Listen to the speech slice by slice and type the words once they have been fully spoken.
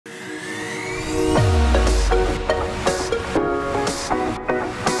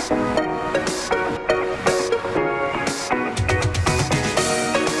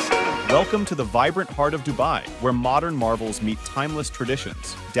Welcome to the vibrant heart of Dubai, where modern marvels meet timeless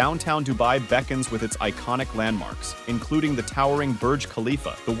traditions. Downtown Dubai beckons with its iconic landmarks, including the towering Burj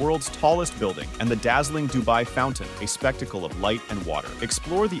Khalifa, the world's tallest building, and the dazzling Dubai Fountain, a spectacle of light and water.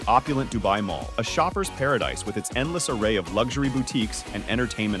 Explore the opulent Dubai Mall, a shopper's paradise with its endless array of luxury boutiques and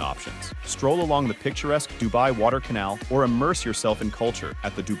entertainment options. Stroll along the picturesque Dubai Water Canal or immerse yourself in culture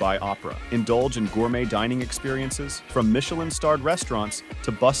at the Dubai Opera. Indulge in gourmet dining experiences, from Michelin-starred restaurants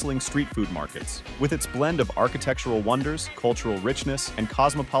to bustling street food markets. With its blend of architectural wonders, cultural richness, and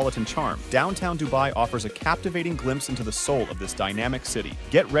cosmopolitan charm, downtown Dubai offers a captivating glimpse into the soul of this dynamic city.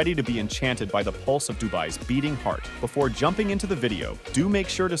 Get ready to be enchanted by the pulse of Dubai's beating heart. Before jumping into the video, do make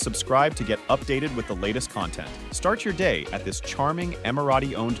sure to subscribe to get updated with the latest content. Start your day at this charming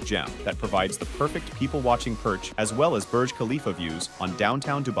Emirati-owned gem that provides the perfect people-watching perch as well as Burj Khalifa views on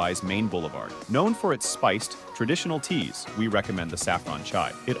downtown Dubai's main boulevard. Known for its spiced, traditional teas, we recommend the saffron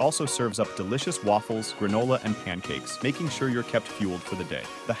chai. It also serves up delicious waffles, granola, and pancakes, making sure you're kept fueled for the day.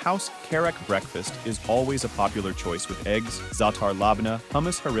 The house Karak breakfast is always a popular choice with eggs, za'atar labna,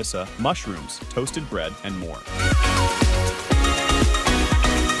 hummus harissa, mushrooms, toasted bread, and more.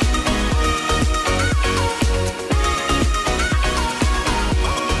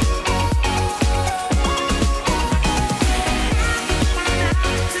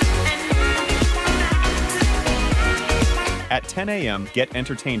 At 10 a.m., get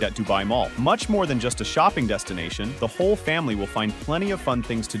entertained at Dubai Mall. Much more than just a shopping destination, the whole family will find plenty of fun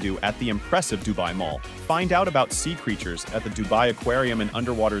things to do at the impressive Dubai Mall. Find out about sea creatures at the Dubai Aquarium and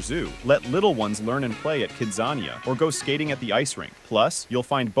Underwater Zoo. Let little ones learn and play at Kidzania, or go skating at the ice rink. Plus, you'll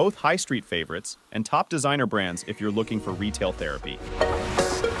find both high street favorites and top designer brands if you're looking for retail therapy.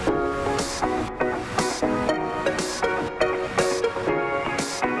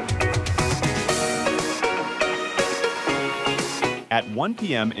 At 1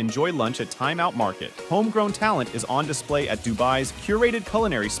 p.m., enjoy lunch at Time Out Market. Homegrown talent is on display at Dubai's curated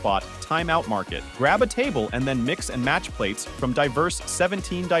culinary spot, Time Out Market. Grab a table and then mix and match plates from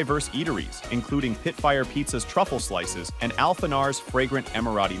 17 diverse eateries, including Pitfire Pizza's truffle slices and Alfanar's fragrant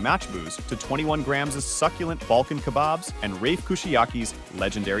Emirati matchboos to 21 grams' succulent Balkan kebabs and Rafe Kushiyaki's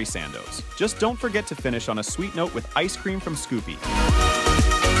legendary sandos. Just don't forget to finish on a sweet note with ice cream from Scoopy.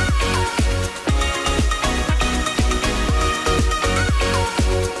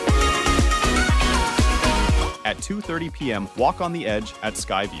 At 2:30 p.m., walk on the edge at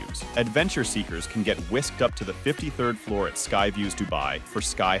Skyviews. Adventure seekers can get whisked up to the 53rd floor at Skyviews Dubai for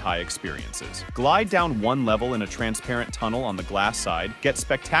sky-high experiences. Glide down one level in a transparent tunnel on the glass side, get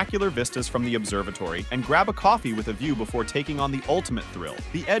spectacular vistas from the observatory, and grab a coffee with a view before taking on the ultimate thrill,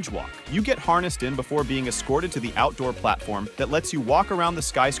 the Edge Walk. You get harnessed in before being escorted to the outdoor platform that lets you walk around the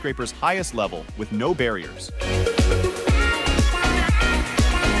skyscraper's highest level with no barriers.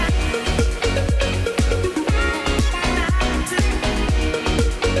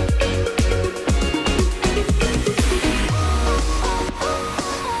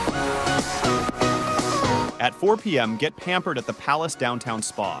 At 4 p.m., get pampered at the Palace Downtown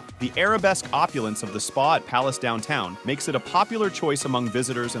Spa. The arabesque opulence of the spa at Palace Downtown makes it a popular choice among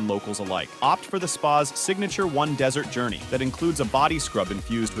visitors and locals alike. Opt for the spa's signature One Desert journey that includes a body scrub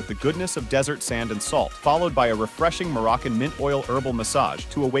infused with the goodness of desert sand and salt, followed by a refreshing Moroccan mint oil herbal massage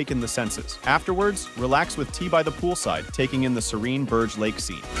to awaken the senses. Afterwards, relax with tea by the poolside, taking in the serene Burj Lake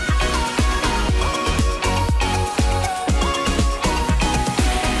scene.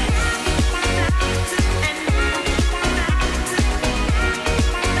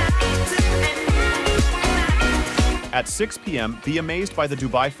 At 6 p.m., be amazed by the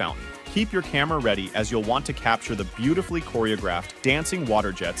Dubai Fountain. Keep your camera ready as you'll want to capture the beautifully choreographed dancing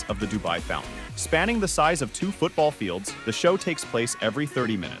water jets of the Dubai Fountain. Spanning the size of 2 football fields, the show takes place every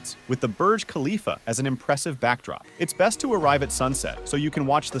 30 minutes, with the Burj Khalifa as an impressive backdrop. It's best to arrive at sunset so you can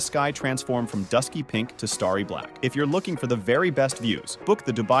watch the sky transform from dusky pink to starry black. If you're looking for the very best views, book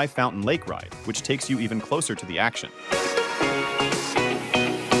the Dubai Fountain Lake Ride, which takes you even closer to the action.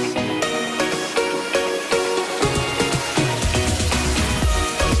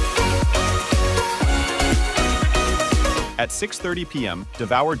 At 6:30 p.m.,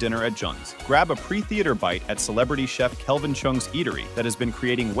 devour dinner at Jun's. Grab a pre-theater bite at celebrity chef Kelvin Chung's eatery that has been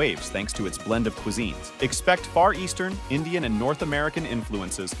creating waves thanks to its blend of cuisines. Expect Far Eastern, Indian, and North American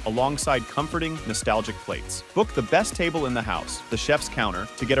influences alongside comforting, nostalgic plates. Book the best table in the house, the chef's counter,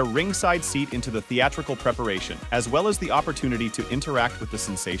 to get a ringside seat into the theatrical preparation, as well as the opportunity to interact with the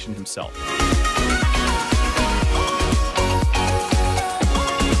sensation himself.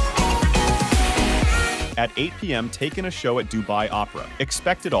 At 8 p.m., take in a show at Dubai Opera.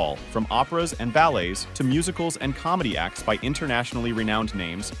 Expect it all, from operas and ballets to musicals and comedy acts by internationally renowned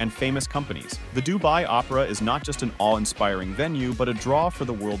names and famous companies. The Dubai Opera is not just an awe-inspiring venue, but a draw for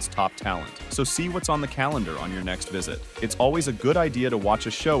the world's top talent. So see what's on the calendar on your next visit. It's always a good idea to watch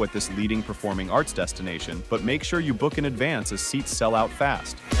a show at this leading performing arts destination, but make sure you book in advance as seats sell out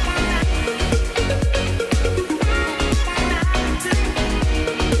fast.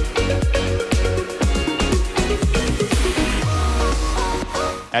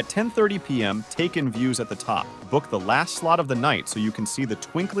 At 10:30 p.m., take in views at the top. Book the last slot of the night so you can see the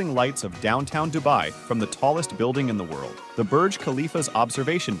twinkling lights of downtown Dubai from the tallest building in the world. The Burj Khalifa's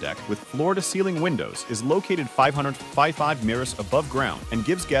observation deck with floor-to-ceiling windows is located 555 meters above ground and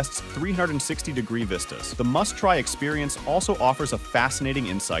gives guests 360-degree vistas. The must-try experience also offers a fascinating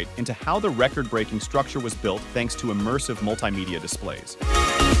insight into how the record-breaking structure was built thanks to immersive multimedia displays.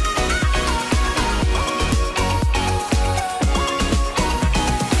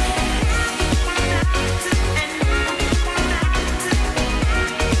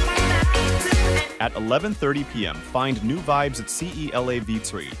 At 11:30 p.m., find new vibes at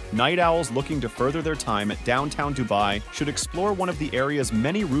CELAV3. Night owls looking to further their time at downtown Dubai should explore one of the area's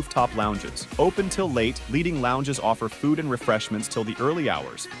many rooftop lounges. Open till late, leading lounges offer food and refreshments till the early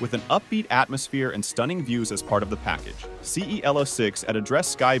hours, with an upbeat atmosphere and stunning views as part of the package. CELO6 at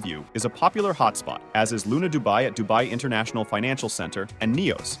Address Skyview is a popular hotspot, as is Luna Dubai at Dubai International Financial Center and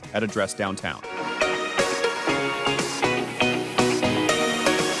Neos at Address Downtown.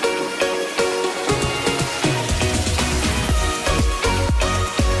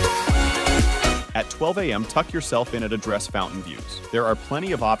 At 12 a.m., tuck yourself in at Address Fountain Views. There are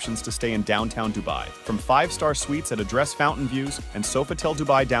plenty of options to stay in downtown Dubai, from 5-star suites at Address Fountain Views and Sofitel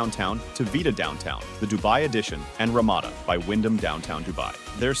Dubai Downtown to Vita Downtown, the Dubai Edition, and Ramada by Wyndham Downtown Dubai.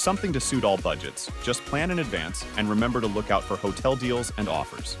 There's something to suit all budgets. Just plan in advance and remember to look out for hotel deals and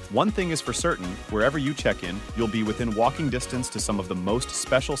offers. One thing is for certain, wherever you check in, you'll be within walking distance to some of the most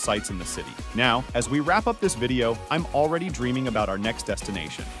special sites in the city. Now, as we wrap up this video, I'm already dreaming about our next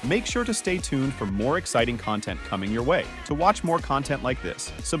destination. Make sure to stay tuned for more exciting content coming your way. To watch more content like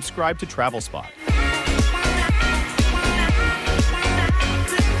this, subscribe to Travelspot.